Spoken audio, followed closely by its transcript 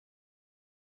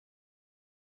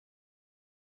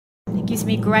It gives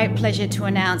me great pleasure to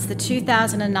announce the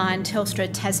 2009 Telstra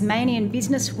Tasmanian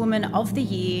Businesswoman of the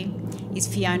Year is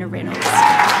Fiona Reynolds.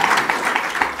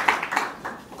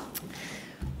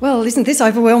 Well, isn't this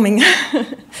overwhelming?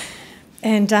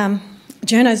 And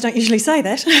journos don't usually say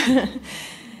that.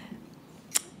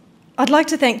 I'd like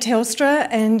to thank Telstra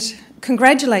and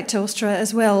congratulate Telstra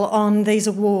as well on these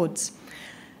awards.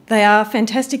 They are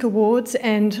fantastic awards,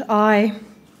 and I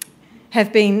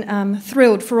have been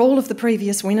thrilled for all of the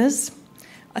previous winners.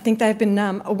 I think they've been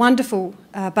a wonderful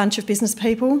bunch of business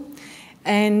people,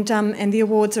 and the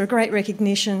awards are a great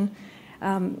recognition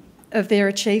of their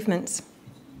achievements.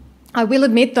 I will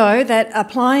admit, though, that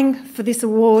applying for this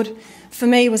award for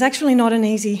me was actually not an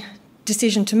easy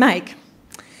decision to make.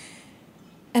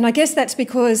 And I guess that's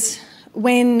because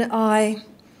when I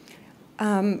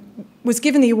was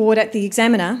given the award at the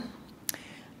Examiner,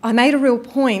 I made a real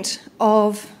point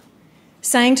of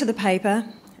saying to the paper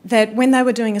that when they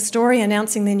were doing a story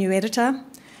announcing their new editor,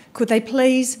 could they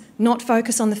please not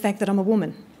focus on the fact that I'm a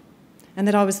woman and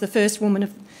that I was the first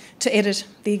woman to edit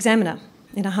the Examiner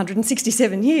in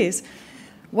 167 years.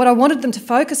 What I wanted them to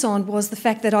focus on was the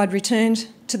fact that I'd returned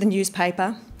to the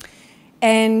newspaper,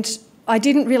 and I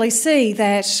didn't really see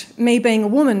that me being a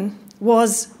woman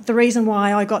was the reason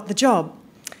why I got the job.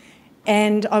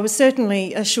 And I was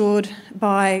certainly assured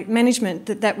by management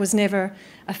that that was never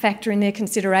a factor in their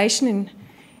consideration,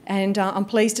 and I'm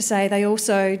pleased to say they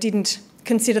also didn't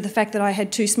consider the fact that I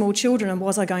had 2 small children and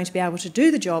was I going to be able to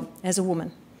do the job as a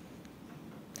woman.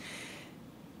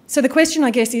 So the question,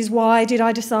 I guess, is why did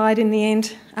I decide in the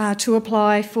end to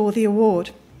apply for the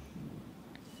award?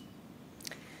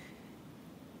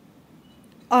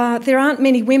 There aren't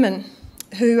many women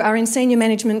who are in senior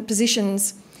management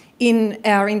positions in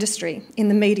our industry, in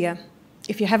the media.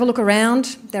 If you have a look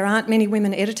around, there aren't many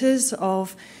women editors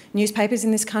of newspapers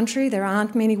in this country. There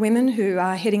aren't many women who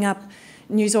are heading up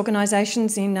news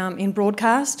organisations in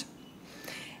broadcast.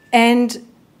 And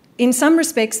in some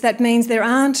respects, that means there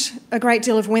aren't a great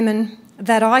deal of women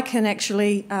that I can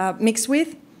actually mix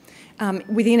with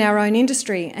within our own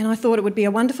industry. And I thought it would be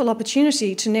a wonderful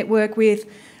opportunity to network with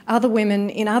other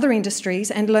women in other industries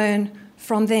and learn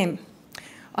from them.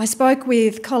 I spoke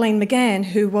with Colleen McGann,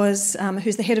 who's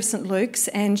the head of St Luke's,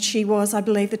 and she was, I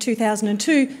believe, the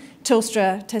 2002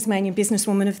 Telstra Tasmanian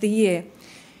Businesswoman of the Year.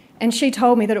 And she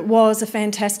told me that it was a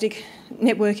fantastic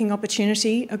networking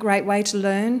opportunity, a great way to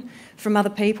learn from other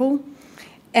people.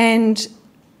 And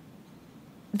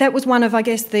that was one of, I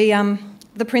guess, the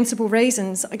principal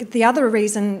reasons. The other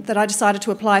reason that I decided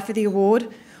to apply for the award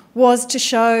was to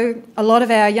show a lot of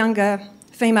our younger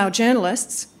female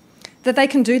journalists that they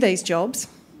can do these jobs,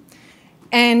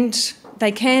 and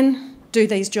they can do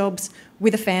these jobs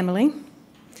with a family.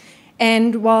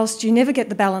 And whilst you never get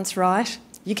the balance right,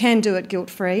 you can do it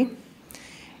guilt-free.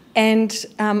 And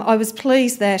I was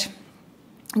pleased that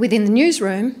within the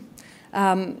newsroom,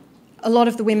 a lot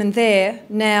of the women there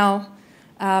now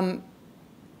are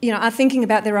thinking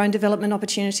about their own development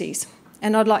opportunities.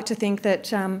 And I'd like to think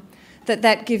that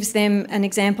that gives them an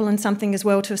example and something as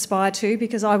well to aspire to,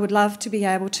 because I would love to be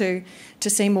able to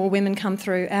see more women come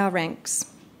through our ranks.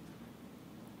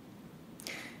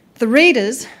 The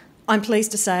readers, I'm pleased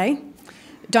to say,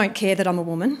 don't care that I'm a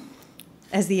woman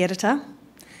as the editor.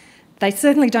 They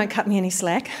certainly don't cut me any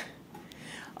slack.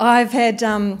 I've had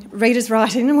readers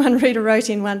write in, and one reader wrote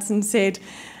in once and said,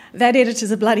 "That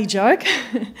editor's a bloody joke,"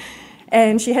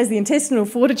 and she has the intestinal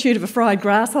fortitude of a fried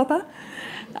grasshopper.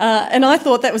 And I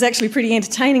thought that was actually pretty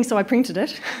entertaining, so I printed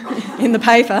it in the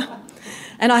paper.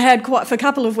 And I had for a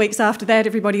couple of weeks after that,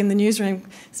 everybody in the newsroom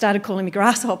started calling me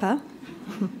Grasshopper.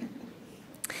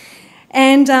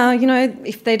 And,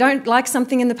 if they don't like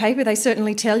something in the paper, they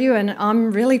certainly tell you, and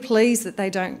I'm really pleased that they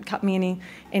don't cut me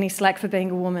any slack for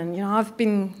being a woman. I've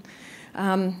been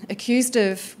accused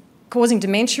of causing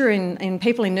dementia in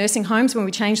people in nursing homes when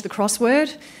we changed the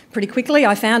crossword. Pretty quickly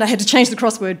I found I had to change the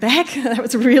crossword back. That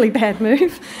was a really bad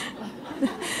move.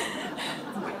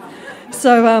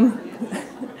 So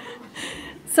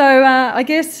I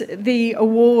guess the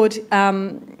award,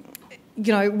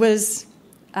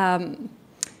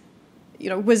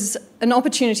 was an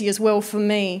opportunity as well for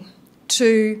me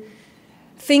to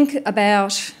think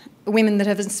about women that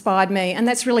have inspired me, and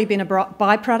that's really been a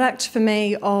byproduct for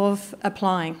me of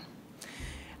applying.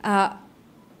 I've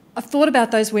thought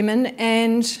about those women,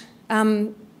 and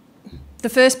the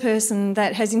first person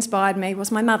that has inspired me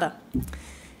was my mother.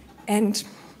 And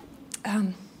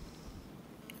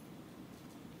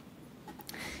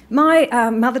my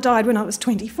mother died when I was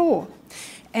 24,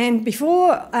 and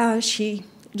before she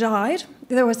died,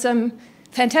 there were some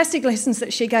fantastic lessons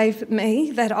that she gave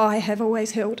me that I have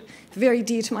always held very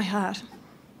dear to my heart.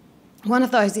 One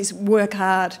of those is work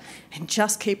hard and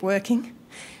just keep working.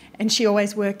 And she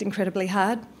always worked incredibly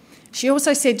hard. She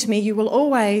also said to me, you will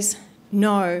always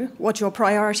know what your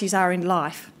priorities are in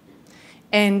life,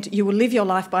 and you will live your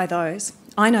life by those.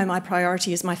 I know my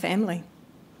priority is my family.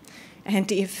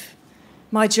 And if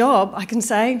my job, I can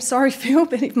say, sorry Phil,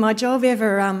 but if my job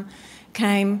ever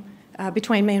came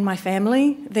between me and my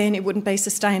family, then it wouldn't be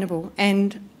sustainable.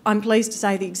 And I'm pleased to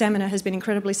say the Examiner has been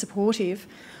incredibly supportive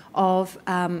of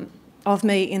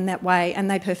me in that way,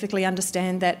 and they perfectly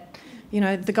understand that, you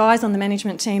know, the guys on the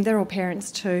management team, they're all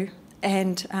parents too,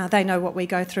 and they know what we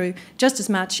go through just as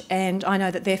much, and I know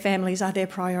that their families are their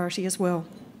priority as well.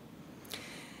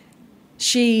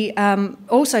 She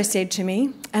also said to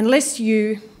me, unless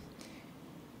you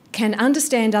can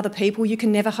understand other people, you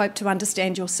can never hope to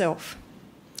understand yourself.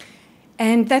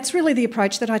 And that's really the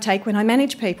approach that I take when I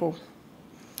manage people.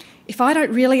 If I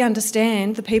don't really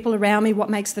understand the people around me, what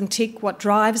makes them tick, what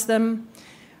drives them,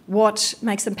 what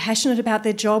makes them passionate about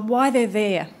their job, why they're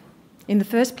there in the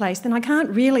first place, then I can't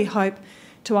really hope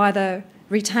to either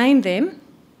retain them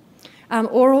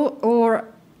or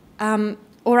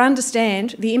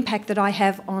understand the impact that I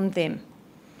have on them.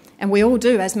 And we all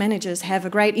do, as managers, have a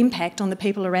great impact on the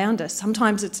people around us.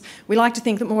 Sometimes we like to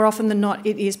think that more often than not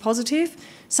it is positive,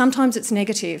 sometimes it's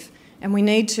negative, and we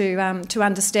need to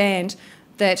understand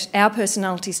that our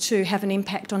personalities too have an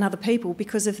impact on other people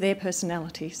because of their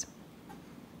personalities.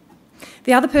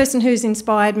 The other person who's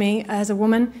inspired me as a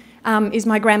woman is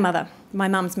my grandmother, my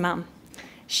mum's mum.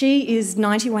 She is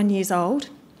 91 years old.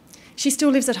 She still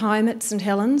lives at home at St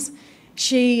Helens.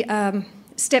 She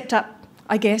stepped up,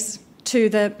 I guess, to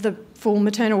the full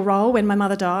maternal role when my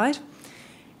mother died,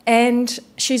 and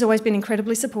she's always been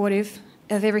incredibly supportive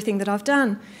of everything that I've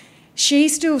done. She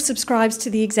still subscribes to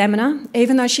the Examiner,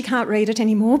 even though she can't read it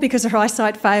anymore because her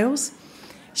eyesight fails.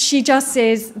 She just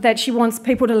says that she wants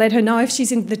people to let her know if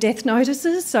she's in the death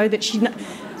notices so that she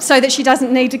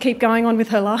doesn't need to keep going on with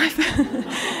her life.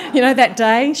 You know, that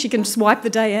day, she can just wipe the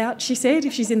day out, she said,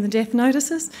 if she's in the death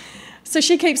notices. So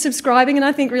she keeps subscribing, and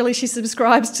I think really she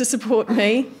subscribes to support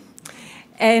me.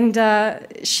 And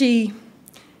she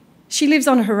lives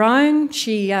on her own,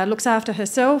 she looks after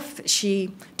herself,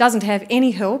 she doesn't have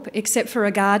any help except for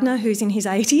a gardener who's in his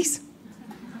 80s.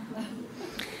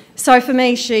 So for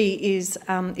me, she is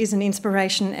an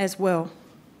inspiration as well.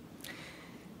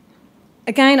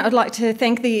 Again, I'd like to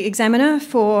thank the Examiner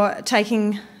for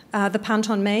taking the punt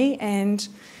on me, and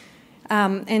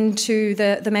to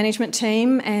the management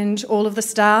team and all of the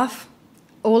staff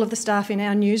in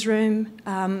our newsroom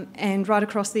and right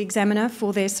across the Examiner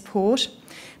for their support.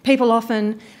 People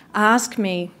often ask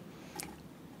me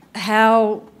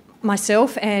how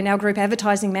myself and our group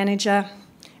advertising manager,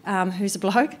 who's a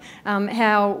bloke,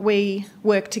 how we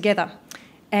work together.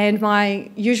 And my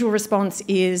usual response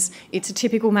is, it's a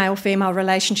typical male-female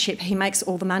relationship. He makes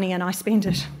all the money and I spend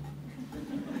it.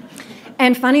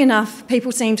 And funny enough,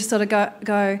 people seem to sort of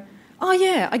go, oh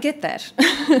yeah, I get that.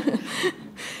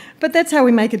 But that's how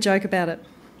we make a joke about it.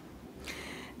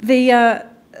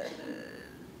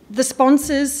 The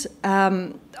sponsors,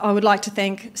 I would like to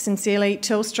thank sincerely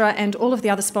Telstra and all of the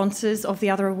other sponsors of the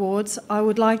other awards. I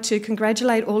would like to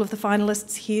congratulate all of the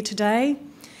finalists here today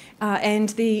and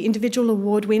the individual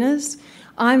award winners.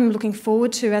 I'm looking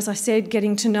forward to, as I said,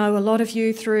 getting to know a lot of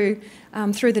you through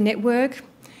the network,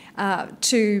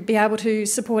 to be able to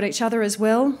support each other as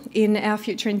well in our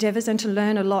future endeavours and to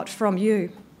learn a lot from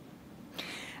you.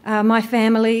 My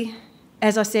family,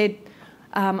 as I said,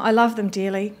 I love them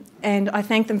dearly and I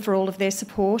thank them for all of their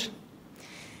support.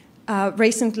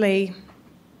 Recently,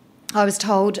 I was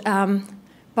told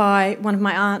by one of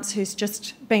my aunts, who's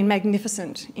just been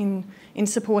magnificent in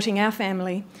supporting our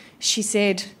family, she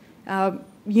said,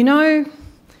 you know,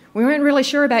 we weren't really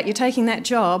sure about you taking that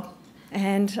job.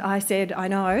 And I said, I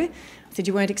know. I said,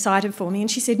 you weren't excited for me.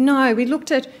 And she said, no, we looked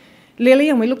at Lily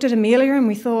and we looked at Amelia and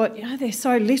we thought, you know, they're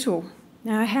so little.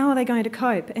 Now, how are they going to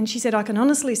cope? And she said, I can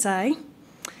honestly say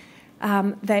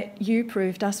that you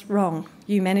proved us wrong.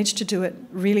 You managed to do it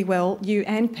really well, you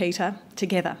and Peter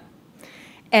together.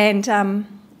 And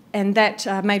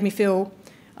that made me feel,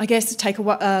 I guess, take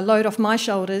a load off my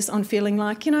shoulders on feeling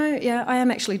like, you know, yeah, I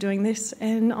am actually doing this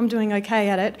and I'm doing okay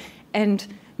at it. And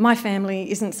my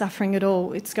family isn't suffering at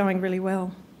all. It's going really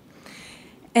well.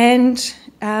 And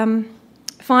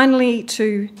finally,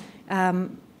 to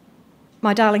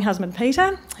my darling husband,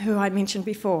 Peter, who I mentioned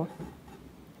before.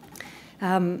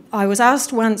 I was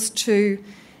asked once to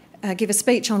give a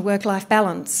speech on work-life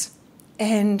balance,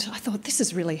 and I thought, this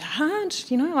is really hard.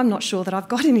 You know, I'm not sure that I've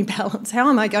got any balance. How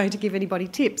am I going to give anybody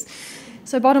tips?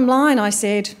 So bottom line, I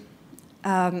said,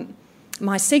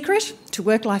 My secret to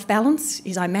work-life balance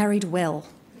is I married well.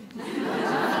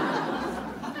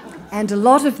 And a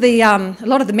lot of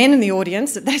the men in the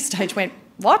audience at that stage went,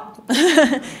 "What?"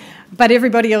 But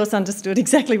everybody else understood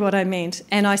exactly what I meant,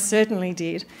 and I certainly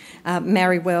did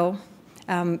marry well.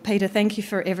 Peter, thank you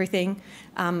for everything.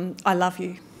 I love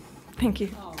you. Thank you.